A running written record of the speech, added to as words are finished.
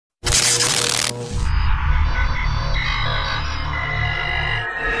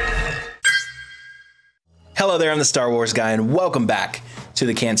Hello there, I'm the Star Wars guy, and welcome back to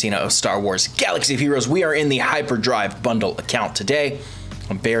the Cantina of Star Wars Galaxy of Heroes. We are in the Hyperdrive Bundle account today.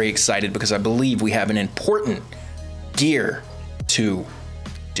 I'm very excited because I believe we have an important gear to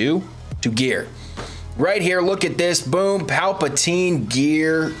gear. Right here, look at this, boom, Palpatine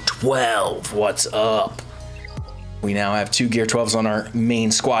Gear 12, what's up? We now have 2 Gear 12s on our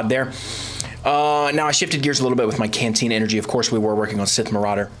main squad there. Now I shifted gears a little bit with my Cantina energy. Of course, we were working on Sith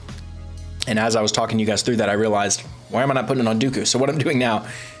Marauder. And as I was talking to you guys through that, I realized, why am I not putting it on Dooku? So what I'm doing now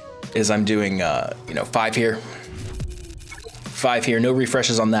is I'm doing, 5 here, 5 here, no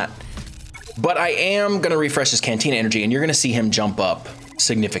refreshes on that. But I am gonna refresh his Cantina energy, and you're gonna see him jump up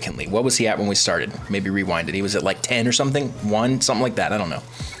significantly. What was he at when we started? Maybe rewind it. He was at like 10 or something, 1, something like that, I don't know.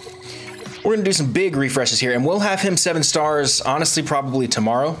 We're gonna do some big refreshes here, and we'll have him 7 stars, honestly, probably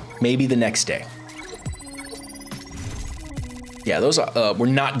tomorrow, maybe the next day. Yeah, those were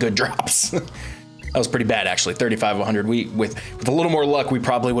not good drops. That was pretty bad, actually. 35 100. With a little more luck, we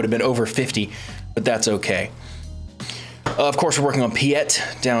probably would have been over 50, but that's okay. Of course, we're working on Piet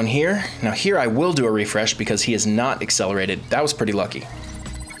down here. Now here I will do a refresh because he is not accelerated. That was pretty lucky.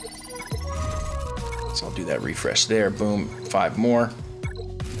 So I'll do that refresh there. Boom, 5 more.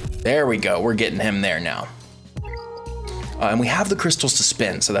 There we go. We're getting him there now. And we have the crystals to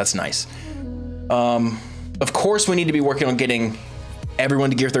spin, so that's nice. Of course, we need to be working on getting everyone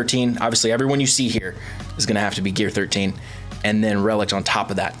to Gear 13. Obviously, everyone you see here is going to have to be Gear 13, and then relics on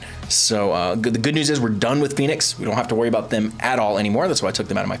top of that. So the good news is we're done with Phoenix. We don't have to worry about them at all anymore. That's why I took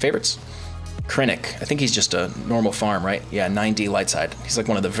them out of my favorites. Krennic, I think he's just a normal farm, right? Yeah, 9D light side. He's like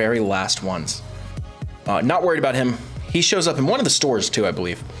one of the very last ones. Not worried about him. He shows up in one of the stores too, I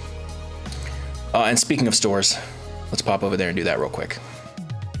believe. And speaking of stores, let's pop over there and do that real quick.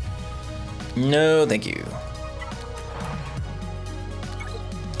 No, thank you.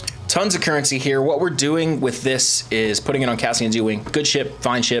 Tons of currency here. What we're doing with this is putting it on Cassian's U-Wing. Good ship,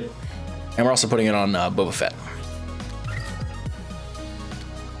 fine ship. And we're also putting it on Boba Fett.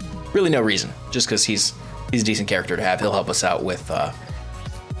 Really no reason, just because he's a decent character to have. He'll help us out with, the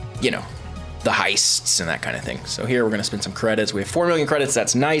heists and that kind of thing. So here we're gonna spend some credits. We have 4 million credits,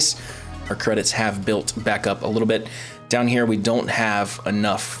 that's nice. Our credits have built back up a little bit. Down here, we don't have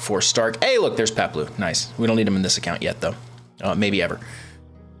enough for Stark. Hey, look, there's Paplu, nice. We don't need him in this account yet though, maybe ever.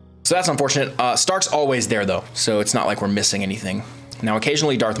 So that's unfortunate. Stark's always there though, so it's not like we're missing anything. Now,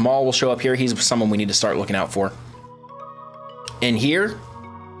 occasionally Darth Maul will show up here. He's someone we need to start looking out for. In here,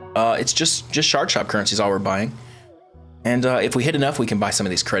 it's just shard shop currency is all we're buying. And if we hit enough, we can buy some of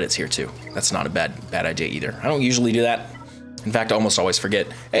these credits here too. That's not a bad idea either. I don't usually do that. In fact, I almost always forget.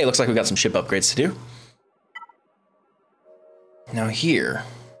 Hey, looks like we got some ship upgrades to do. Now here,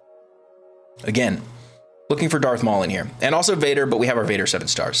 again, looking for Darth Maul in here. And also Vader, but we have our Vader 7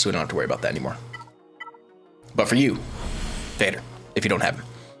 stars, so we don't have to worry about that anymore. But for you, Vader, if you don't have him.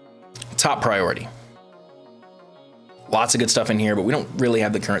 Top priority. Lots of good stuff in here, but we don't really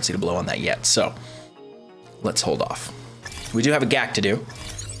have the currency to blow on that yet, so let's hold off. We do have a GAC to do.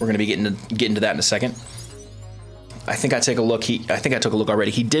 We're gonna be getting to that in a second. I think I took a look. I think I took a look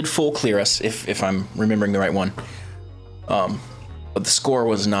already. He did full clear us, if I'm remembering the right one. But the score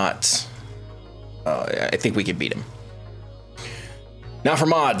was not. I think we could beat him. Now for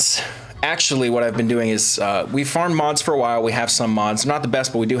mods. Actually, what I've been doing is we farmed mods for a while. We have some mods, not the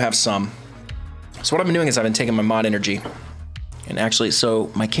best, but we do have some. So what I've been doing is I've been taking my mod energy, and actually,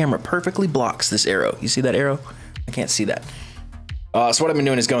 so my camera perfectly blocks this arrow. You see that arrow? I can't see that. So what I've been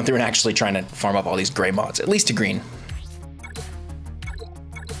doing is going through and actually trying to farm up all these gray mods, at least to green.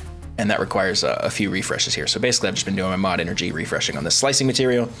 And that requires a few refreshes here. So basically I've just been doing my mod energy refreshing on this slicing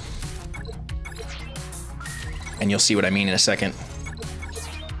material. And you'll see what I mean in a second.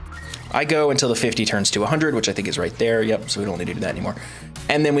 I go until the 50 turns to 100, which I think is right there. Yep, so we don't need to do that anymore.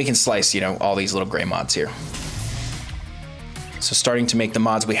 And then we can slice, all these little gray mods here. So starting to make the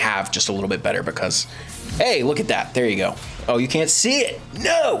mods we have just a little bit better because, hey, look at that. There you go. Oh, you can't see it.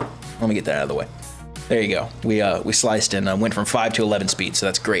 No. Let me get that out of the way. There you go. We sliced and went from 5 to 11 speed, so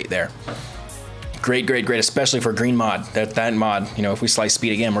that's great there. Great, great, great, especially for a green mod. That mod, if we slice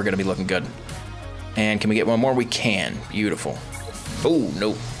speed again, we're gonna be looking good. And can we get one more? We can. Beautiful. Oh,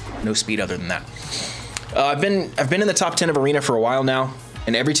 no speed other than that. I've been in the top 10 of Arena for a while now,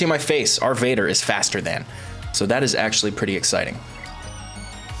 and every team I face, our Vader is faster than. So that is actually pretty exciting.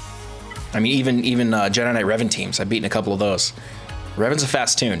 I mean, even Jedi Knight Revan teams, I've beaten a couple of those. Revan's a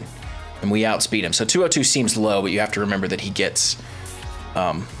fast tune, and we outspeed him. So 202 seems low, but you have to remember that he gets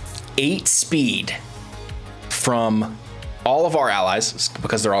 8 speed from all of our allies,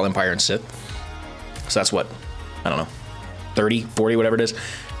 because they're all Empire and Sith, So that's what, I don't know, 30, 40, whatever it is.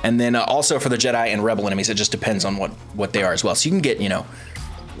 And then also for the Jedi and Rebel enemies, it just depends on what they are as well. So you can get, you know,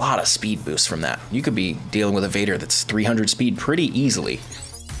 a lot of speed boosts from that. You could be dealing with a Vader that's 300 speed pretty easily.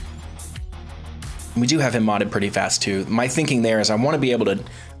 We do have him modded pretty fast too. My thinking there is I want to be able to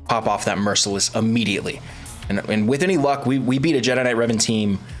pop off that Merciless immediately. And with any luck, we beat a Jedi Knight Revan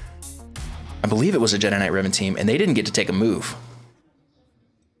team. I believe it was a Jedi Knight Revan team, and they didn't get to take a move.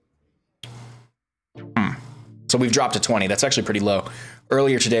 So we've dropped to 20. That's actually pretty low.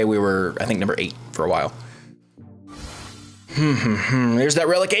 Earlier today, we were, I think, number 8 for a while. There's that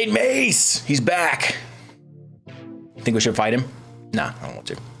Relic 8 Mace. He's back. Think we should fight him? Nah, I don't want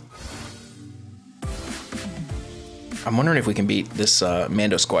to. I'm wondering if we can beat this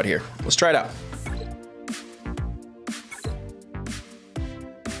Mando squad here. Let's try it out.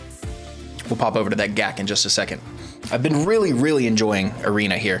 We'll pop over to that GAC in just a second. I've been really enjoying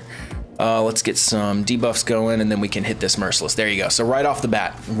Arena here. Let's get some debuffs going, and then we can hit this Merciless. There you go. So right off the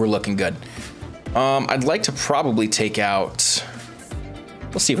bat, we're looking good. I'd like to probably take out...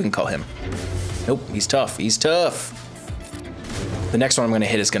 Let's see if we can call him. Nope, he's tough. He's tough. The next one I'm going to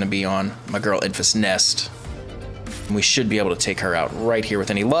hit is going to be on my girl Enfys Nest. And we should be able to take her out right here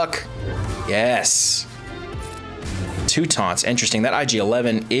with any luck. Yes. 2 taunts. Interesting. That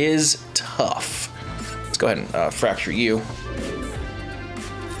IG-11 is tough. Let's go ahead and fracture you.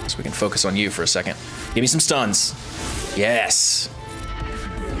 So we can focus on you for a second. Give me some stuns. Yes.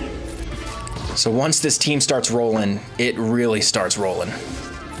 So once this team starts rolling, it really starts rolling.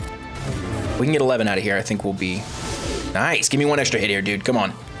 We can get 11 out of here. I think we'll be... Nice. Give me 1 extra hit here, dude. Come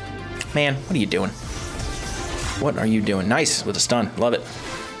on. Man, what are you doing? What are you doing? Nice with a stun. Love it.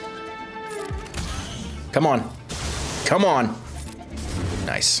 Come on. Come on.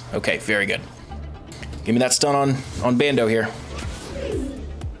 Nice. Okay, very good. Give me that stun on Bando here.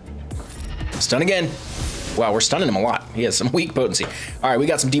 Stun again. Wow, we're stunning him a lot. He has some weak potency. All right, we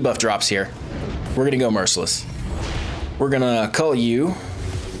got some debuff drops here. We're gonna go Merciless. We're gonna cull you.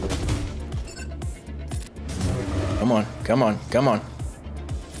 Come on, come on, come on.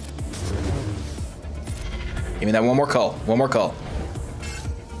 Give me that one more cull. One more cull.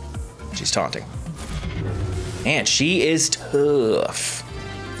 She's taunting. Man, she is tough.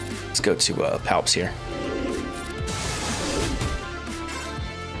 Let's go to Palps here.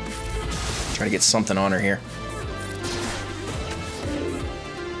 Try to get something on her here.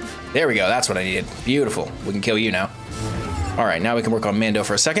 There we go. That's what I needed. Beautiful. We can kill you now. All right, now we can work on Mando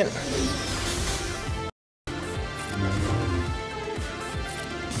for a second.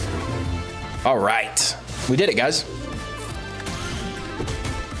 All right. We did it, guys.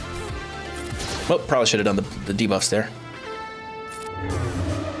 Well, probably should have done the debuffs there.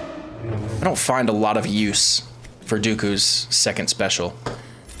 I don't find a lot of use for Dooku's second special.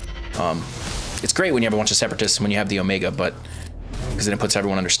 It's great when you have a bunch of Separatists when you have the Omega, but because then it puts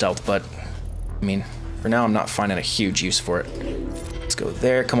everyone under stealth. But I mean, for now, I'm not finding a huge use for it. Let's go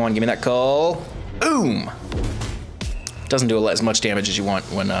there. Come on, give me that call. Boom. Doesn't do as much damage as you want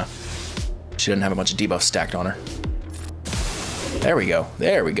when she doesn't have a bunch of debuffs stacked on her. There we go.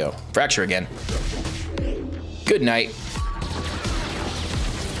 There we go. Fracture again. Good night.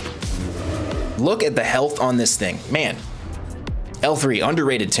 Look at the health on this thing. Man. L3,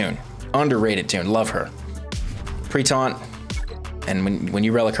 underrated tune. Underrated tune. Love her. Pre-taunt. And when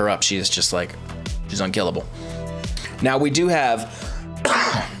you relic her up, she is just like, she's unkillable. Now we do have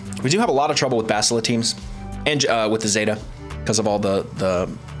a lot of trouble with Bastila teams and with the Zeta because of all the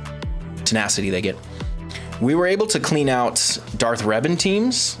tenacity they get. We were able to clean out Darth Revan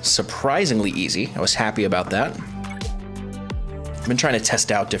teams surprisingly easy. I was happy about that. I've been trying to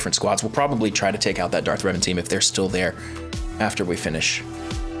test out different squads. We'll probably try to take out that Darth Revan team if they're still there after we finish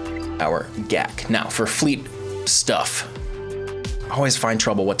our GAC. Now, for fleet stuff, I always find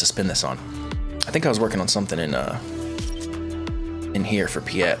trouble what to spin this on. I think I was working on something in here for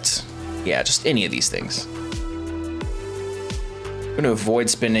Piet. Yeah, just any of these things. I'm going to avoid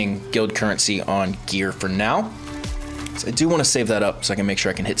spending guild currency on gear for now. So I do want to save that up so I can make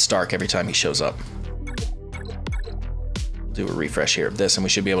sure I can hit Stark every time he shows up. Do a refresh here of this, and we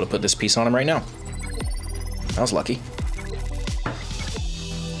should be able to put this piece on him right now. I was lucky.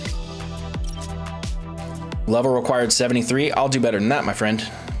 Level required 73. I'll do better than that, my friend.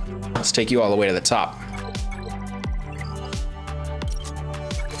 Let's take you all the way to the top.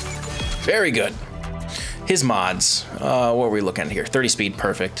 Very good. His mods, what are we looking at here? 30 speed,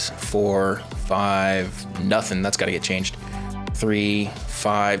 perfect. 4, 5, nothing. That's got to get changed. 3,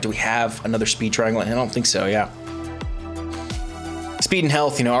 5. Do we have another speed triangle? I don't think so, yeah. Speed and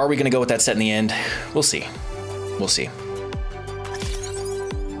health, you know, are we going to go with that set in the end? We'll see. We'll see.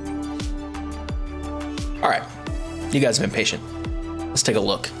 All right, you guys have been patient. Let's take a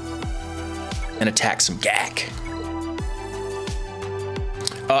look and attack some GAC.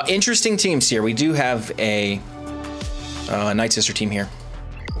 Interesting teams here. We do have a Night Sister team here.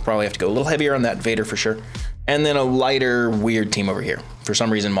 We'll probably have to go a little heavier on that Vader for sure. And then a lighter, weird team over here. For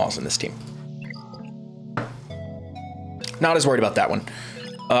some reason, Maul's in this team. Not as worried about that one.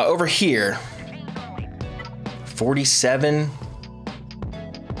 Over here, 47.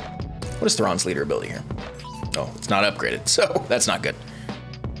 What is Thrawn's leader ability here? Oh, it's not upgraded, so that's not good.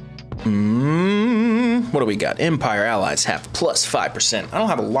 What do we got? Empire allies have plus 5%. I don't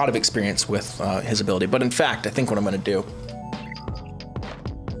have a lot of experience with his ability, but in fact, I think what I'm going to do.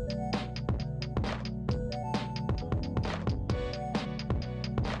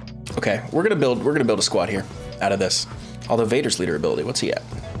 Okay, we're gonna build a squad here out of this. Although Vader's leader ability, what's he at?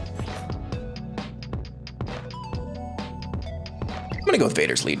 I'm gonna go with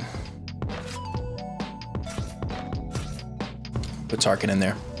Vader's lead. Put Tarkin in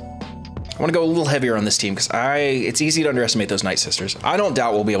there. I want to go a little heavier on this team because it's easy to underestimate those Night Sisters. I don't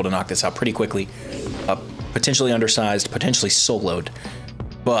doubt we'll be able to knock this out pretty quickly. Potentially undersized, potentially soloed,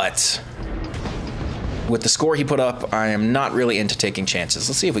 but with the score he put up, I am not really into taking chances.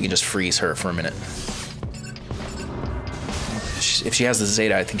 Let's see if we can just freeze her for a minute. If she has the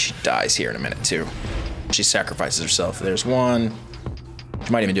Zeta, I think she dies here in a minute too. She sacrifices herself. There's one.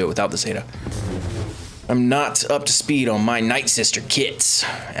 She might even do it without the Zeta. I'm not up to speed on my Night Sister kits,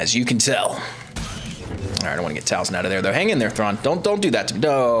 as you can tell. All right, I don't want to get Taliesin out of there though. Hang in there, Thrawn. Don't do that to me.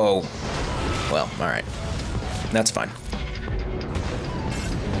 No. Well, all right. That's fine.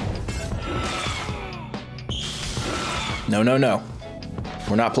 No, no, no.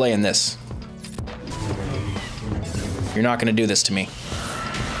 We're not playing this. You're not gonna do this to me.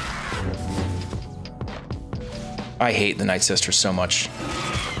 I hate the Night Sisters so much.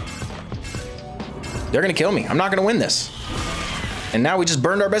 They're gonna kill me. I'm not gonna win this. And now we just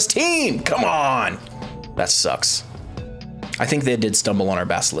burned our best team. Come on. That sucks. I think they did stumble on our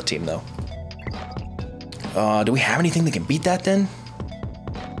Bastila team though. Do we have anything that can beat that then?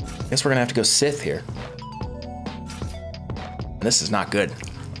 I guess we're gonna have to go Sith here. This is not good.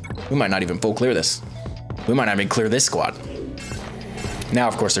 We might not even full clear this. We might not even clear this squad. Now,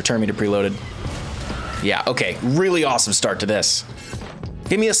 of course, they're turning me to preloaded. Yeah, okay. Really awesome start to this.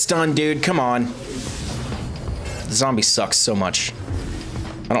 Give me a stun, dude. Come on. The zombie sucks so much.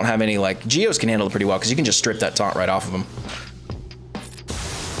 I don't have any, like... Geos can handle it pretty well, because you can just strip that taunt right off of them.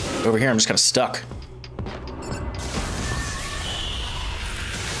 Over here, I'm just kind of stuck.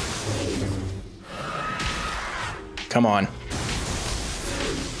 Come on.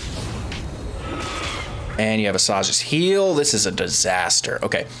 And you have Asajj's heal. This is a disaster.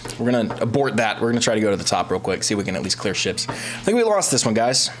 Okay, we're gonna abort that. We're gonna try to go to the top real quick, see if we can at least clear ships. I think we lost this one,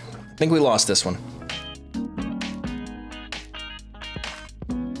 guys. I think we lost this one.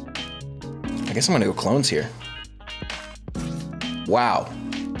 I guess I'm gonna go clones here. Wow.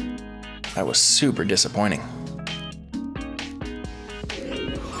 That was super disappointing.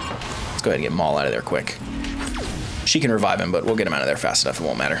 Let's go ahead and get Maul out of there quick. She can revive him, but we'll get him out of there fast enough, it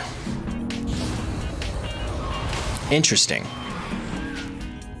won't matter. Interesting.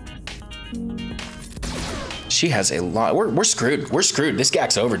 She has a lot. We're screwed. We're screwed. This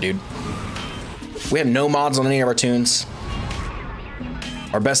GAC's over, dude. We have no mods on any of our tunes.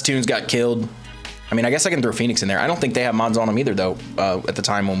 Our best tunes got killed. I mean, I guess I can throw Phoenix in there. I don't think they have mods on them either, though. At the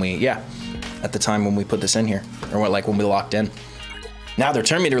time when we, at the time when we put this in here, or what, like when we locked in. Now they're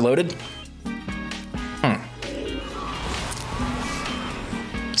turn meter loaded.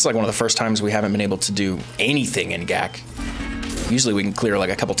 It's like one of the first times we haven't been able to do anything in GAC. Usually we can clear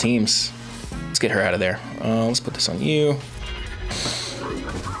like a couple teams. Let's get her out of there. Let's put this on you.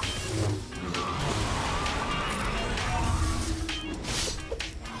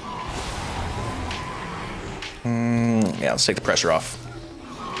 Yeah, let's take the pressure off.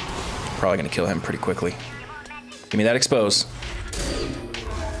 Probably gonna kill him pretty quickly. Give me that expose.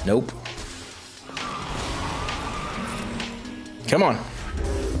 Nope. Come on.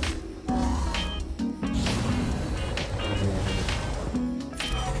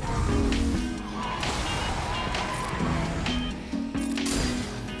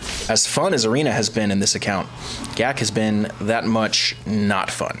 As fun as Arena has been in this account, GAC has been that much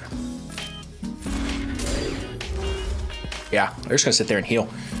not fun. Yeah, they're just gonna sit there and heal.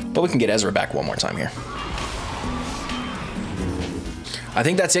 But we can get Ezra back one more time here. I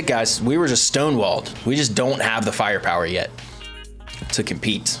think that's it, guys. We were just stonewalled. We just don't have the firepower yet to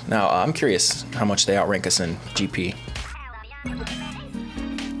compete. Now, I'm curious how much they outrank us in GP.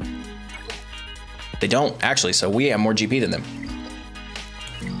 They don't, actually, so we have more GP than them.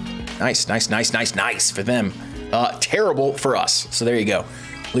 Nice, nice, nice, nice, nice for them. Terrible for us. So there you go.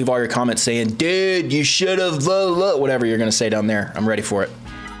 Leave all your comments saying, dude, you should have, whatever you're going to say down there. I'm ready for it.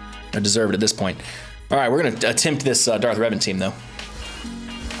 I deserve it at this point. All right, we're going to attempt this Darth Revan team, though.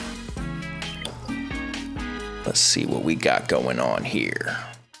 Let's see what we got going on here.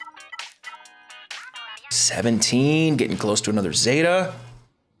 17, getting close to another Zeta.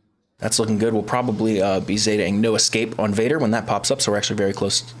 That's looking good. We'll probably be Zetaing No Escape on Vader when that pops up, so we're actually very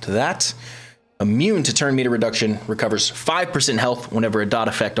close to that. Immune to turn meter reduction, recovers 5% health whenever a dot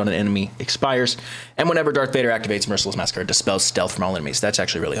effect on an enemy expires, and whenever Darth Vader activates Merciless Massacre, dispels stealth from all enemies. That's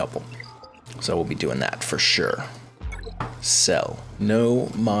actually really helpful. So we'll be doing that for sure. Sell. No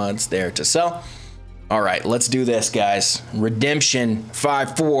mods there to sell. All right, let's do this, guys. Redemption,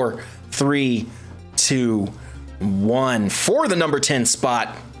 5, 4, 3, 2, 1. For the number 10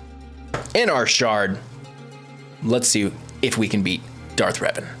 spot in our shard, let's see if we can beat Darth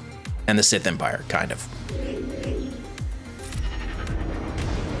Revan and the Sith Empire, kind of.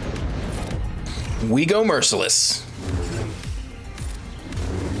 We go Merciless.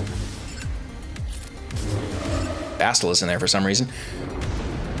 Bastila in there for some reason.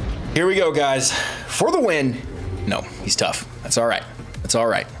 Here we go, guys. For the win. No, he's tough. That's all right. That's all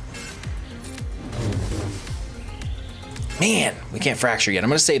right. Man, we can't fracture yet. I'm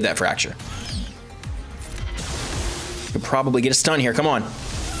going to save that fracture. Could probably get a stun here. Come on.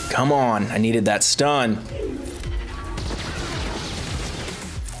 Come on. I needed that stun.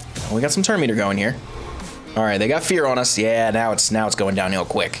 Oh, we got some turn meter going here. All right, they got fear on us. Yeah, now it's going downhill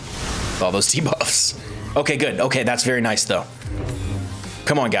quick with all those debuffs. Okay, good. Okay, that's very nice, though.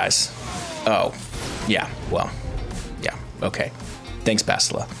 Come on, guys. Oh, yeah, well, yeah, okay. Thanks,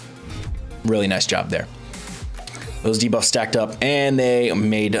 Bastila. Really nice job there. Those debuffs stacked up, and they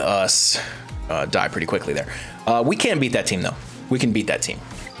made us die pretty quickly there. We can beat that team, though. We can beat that team.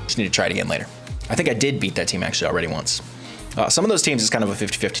 Just need to try it again later. I think I did beat that team, actually, already once. Some of those teams is kind of a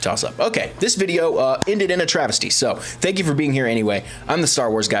 50-50 toss-up. Okay, this video ended in a travesty, so thank you for being here anyway. I'm the Star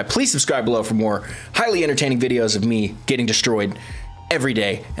Wars guy. Please subscribe below for more highly entertaining videos of me getting destroyed every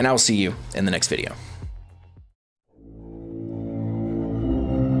day, and I will see you in the next video.